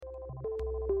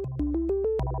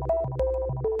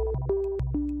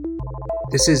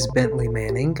This is Bentley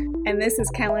Manning. And this is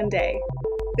Kellen Day.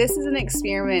 This is an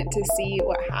experiment to see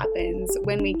what happens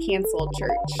when we cancel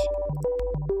church.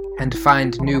 And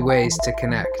find new ways to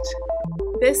connect.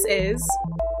 This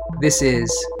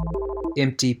is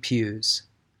Empty Pews.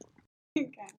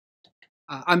 Okay.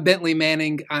 I'm Bentley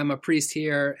Manning. I'm a priest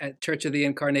here at Church of the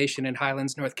Incarnation in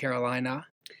Highlands, North Carolina.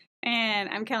 And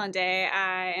I'm Kellen Day.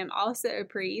 I am also a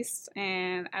priest,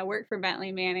 and I work for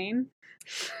Bentley Manning.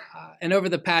 And over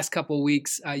the past couple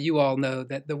weeks, you all know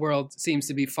that the world seems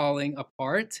to be falling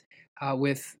apart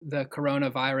with the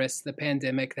coronavirus, the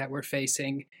pandemic that we're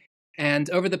facing. And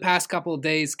over the past couple of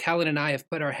days, Kellen and I have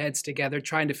put our heads together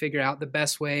trying to figure out the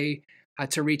best way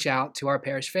to reach out to our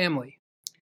parish family.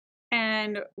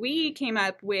 And we came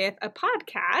up with a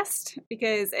podcast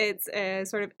because it's a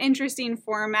sort of interesting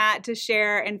format to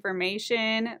share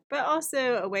information, but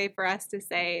also a way for us to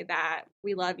say that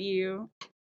we love you.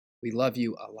 We love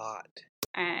you a lot.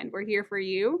 And we're here for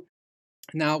you.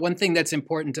 Now, one thing that's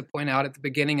important to point out at the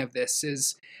beginning of this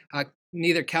is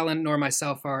neither Kellen nor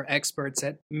myself are experts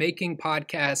at making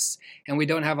podcasts, and we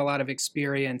don't have a lot of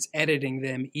experience editing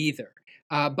them either.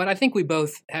 But I think we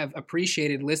both have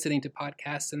appreciated listening to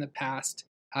podcasts in the past.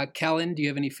 Kellen, do you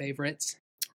have any favorites?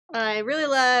 I really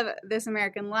love This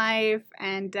American Life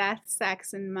and Death,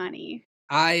 Sex, and Money.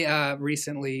 I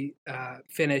recently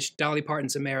finished Dolly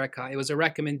Parton's America. It was a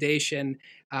recommendation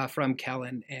from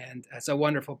Kellen, and it's a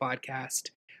wonderful podcast.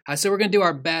 So we're going to do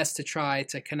our best to try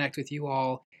to connect with you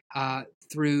all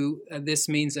through this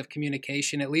means of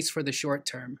communication, at least for the short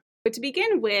term. But to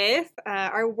begin with,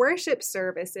 our worship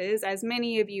services, as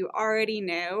many of you already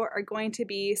know, are going to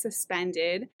be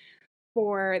suspended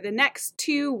for the next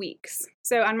 2 weeks.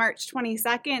 So on March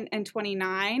 22nd and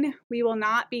 29, we will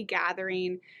not be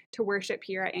gathering to worship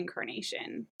here at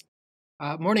Incarnation.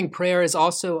 Morning prayer is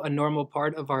also a normal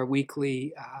part of our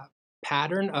weekly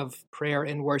pattern of prayer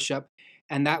and worship,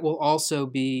 and that will also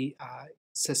be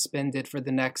suspended for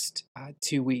the next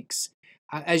 2 weeks.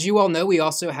 As you all know, we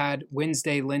also had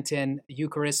Wednesday Lenten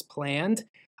Eucharist planned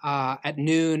at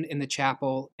noon in the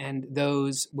chapel, and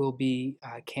those will be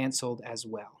canceled as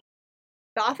well.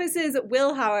 The offices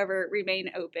will, however,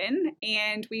 remain open,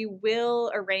 and we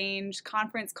will arrange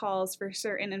conference calls for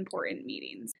certain important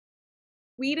meetings.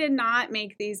 We did not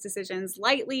make these decisions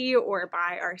lightly or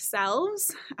by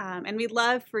ourselves, and we'd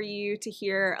love for you to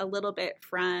hear a little bit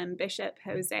from Bishop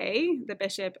Jose, the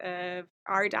bishop of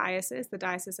our diocese, the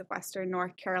Diocese of Western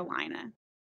North Carolina.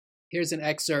 Here's an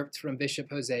excerpt from Bishop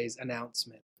Jose's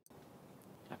announcement.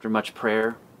 After much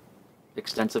prayer,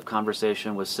 extensive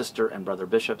conversation with sister and brother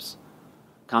bishops,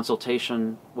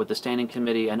 consultation with the Standing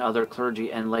Committee and other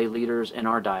clergy and lay leaders in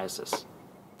our diocese,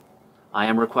 I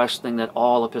am requesting that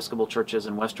all Episcopal churches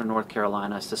in Western North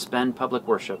Carolina suspend public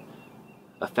worship,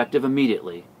 effective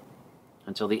immediately,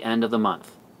 until the end of the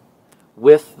month,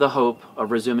 with the hope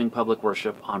of resuming public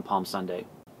worship on Palm Sunday.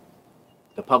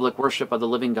 The public worship of the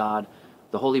living God,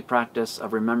 the holy practice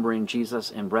of remembering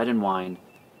Jesus in bread and wine,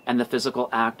 and the physical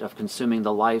act of consuming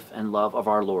the life and love of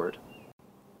our Lord.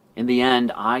 In the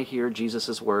end, I hear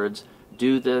Jesus' words,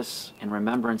 "Do this in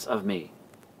remembrance of me,"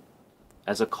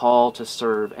 as a call to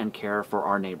serve and care for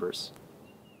our neighbors,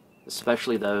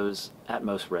 especially those at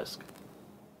most risk.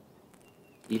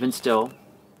 Even still,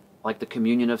 like the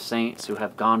communion of saints who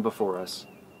have gone before us,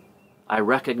 I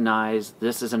recognize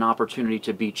this is an opportunity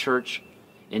to be church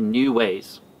in new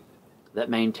ways that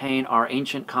maintain our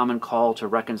ancient common call to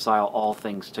reconcile all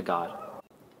things to God.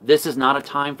 This is not a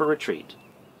time for retreat,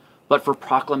 but for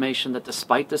proclamation that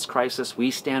despite this crisis,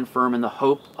 we stand firm in the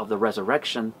hope of the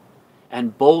resurrection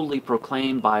and boldly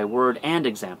proclaim by word and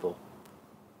example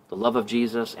the love of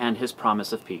Jesus and his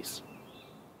promise of peace.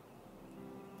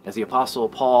 As the Apostle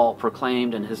Paul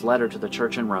proclaimed in his letter to the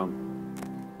church in Rome,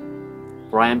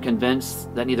 "For I am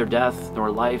convinced that neither death, nor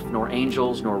life, nor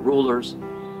angels, nor rulers,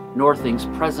 nor things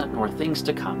present, nor things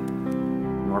to come,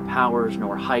 nor powers,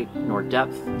 nor height, nor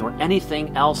depth, nor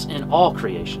anything else in all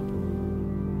creation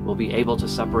will be able to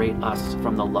separate us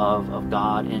from the love of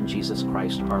God in Jesus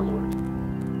Christ our Lord."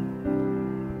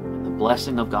 And the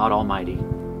blessing of God Almighty,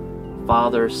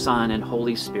 Father, Son, and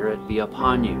Holy Spirit be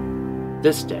upon you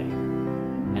this day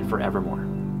and forevermore.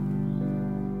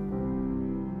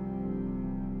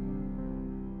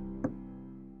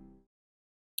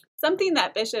 Something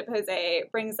that Bishop Jose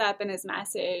brings up in his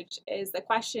message is the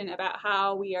question about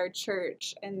how we are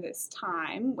church in this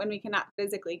time when we cannot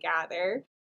physically gather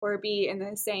or be in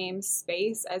the same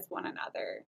space as one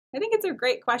another. I think it's a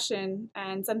great question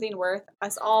and something worth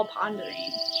us all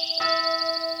pondering.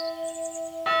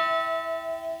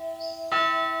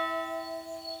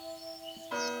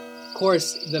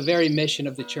 course, the very mission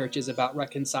of the church is about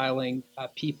reconciling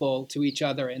people to each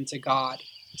other and to God.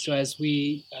 So as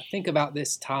we think about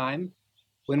this time,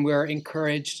 when we're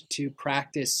encouraged to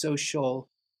practice social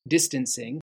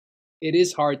distancing, it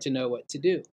is hard to know what to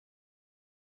do.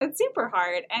 It's super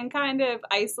hard and kind of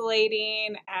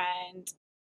isolating and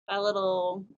a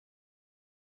little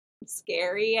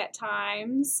scary at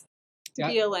times to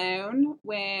be alone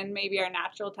when maybe our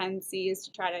natural tendency is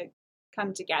to try to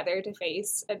come together to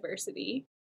face adversity.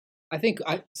 I think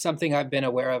something I've been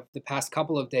aware of the past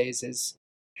couple of days is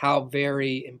how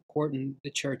very important the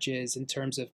church is in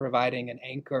terms of providing an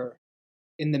anchor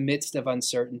in the midst of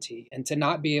uncertainty, and to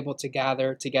not be able to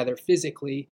gather together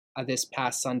physically this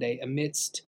past Sunday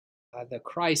amidst the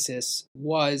crisis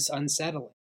was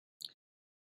unsettling.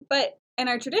 But in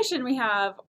our tradition, we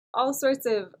have all sorts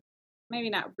of, maybe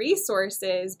not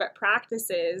resources, but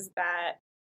practices that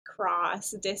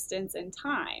cross distance and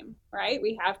time, right?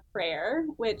 We have prayer,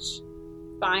 which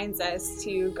binds us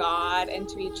to God and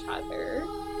to each other.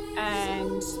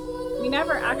 And we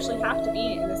never actually have to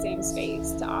be in the same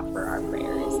space to offer our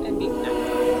prayers and be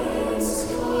connected.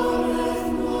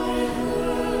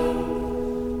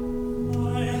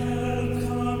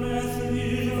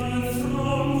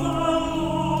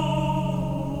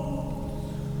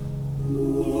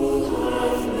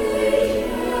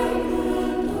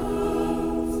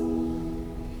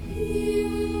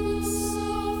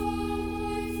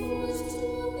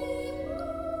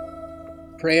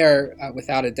 Prayer,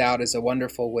 without a doubt, is a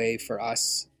wonderful way for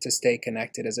us to stay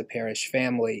connected as a parish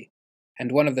family.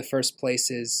 And one of the first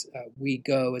places we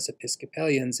go as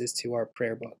Episcopalians is to our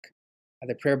prayer book.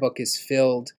 The prayer book is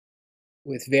filled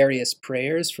with various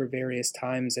prayers for various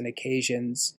times and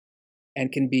occasions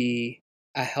and can be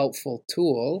a helpful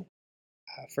tool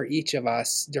for each of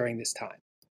us during this time.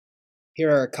 Here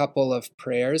are a couple of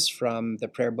prayers from the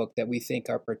prayer book that we think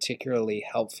are particularly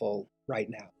helpful right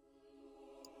now.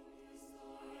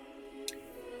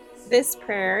 This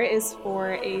prayer is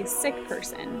for a sick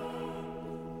person.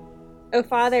 O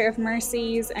Father of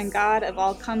mercies and God of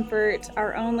all comfort,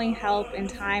 our only help in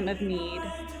time of need,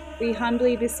 we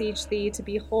humbly beseech thee to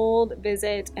behold,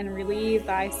 visit, and relieve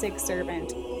thy sick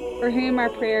servant, for whom our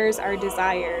prayers are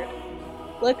desired.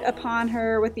 Look upon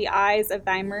her with the eyes of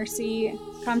thy mercy,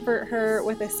 comfort her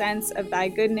with a sense of thy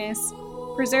goodness,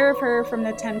 preserve her from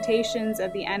the temptations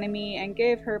of the enemy, and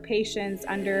give her patience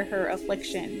under her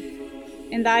affliction.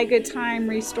 In thy good time,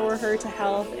 restore her to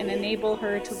health and enable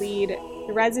her to lead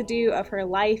the residue of her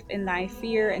life in thy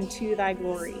fear and to thy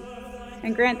glory.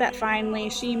 And grant that finally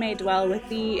she may dwell with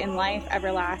thee in life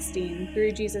everlasting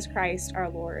through Jesus Christ our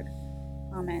Lord.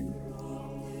 Amen.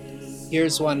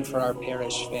 Here's one for our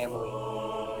parish family.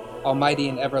 Almighty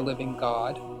and ever-living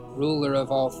God, ruler of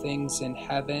all things in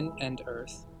heaven and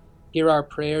earth, hear our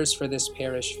prayers for this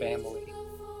parish family.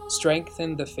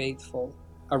 Strengthen the faithful,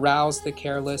 arouse the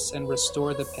careless, and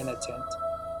restore the penitent.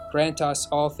 Grant us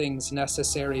all things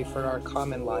necessary for our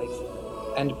common life,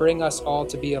 and bring us all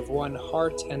to be of one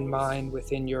heart and mind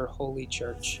within your holy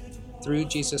church. Through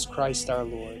Jesus Christ our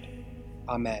Lord.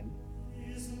 Amen.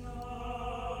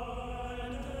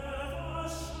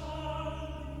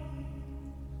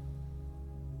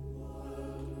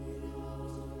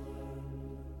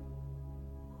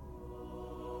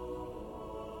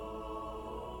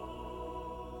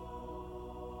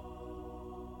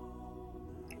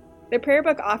 The prayer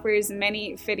book offers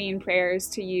many fitting prayers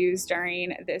to use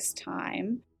during this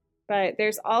time, but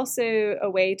there's also a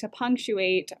way to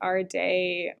punctuate our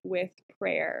day with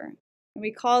prayer. And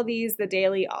we call these the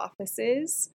daily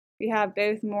offices. We have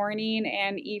both morning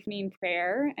and evening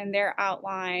prayer, and they're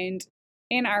outlined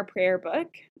in our prayer book.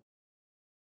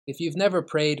 If you've never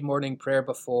prayed morning prayer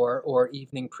before or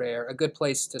evening prayer, a good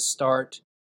place to start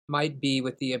might be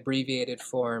with the abbreviated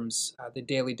forms, the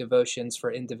daily devotions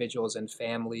for individuals and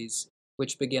families,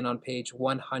 which begin on page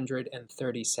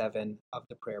 137 of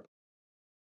the prayer book.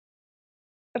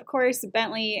 Of course,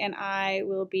 Bentley and I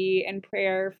will be in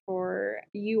prayer for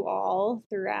you all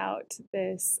throughout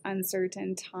this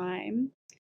uncertain time,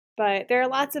 but there are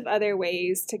lots of other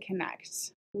ways to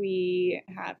connect. We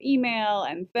have email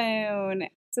and phone,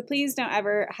 so please don't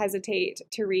ever hesitate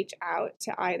to reach out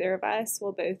to either of us.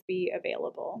 We'll both be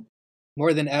available.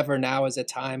 More than ever, now is a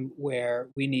time where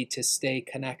we need to stay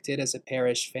connected as a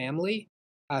parish family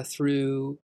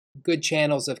through good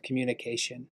channels of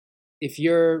communication. If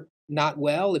you're not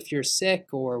well, if you're sick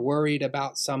or worried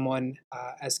about someone,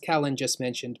 as Kellen just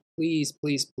mentioned, please,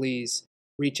 please, please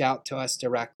reach out to us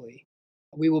directly.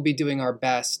 We will be doing our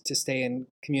best to stay in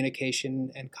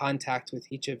communication and contact with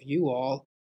each of you all,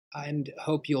 and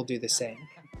hope you'll do the same.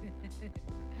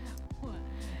 1,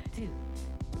 2.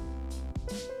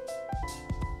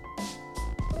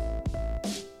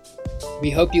 We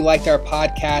hope you liked our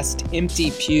podcast, Empty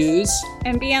Pews.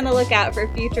 And be on the lookout for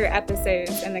future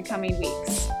episodes in the coming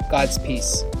weeks. God's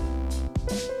peace.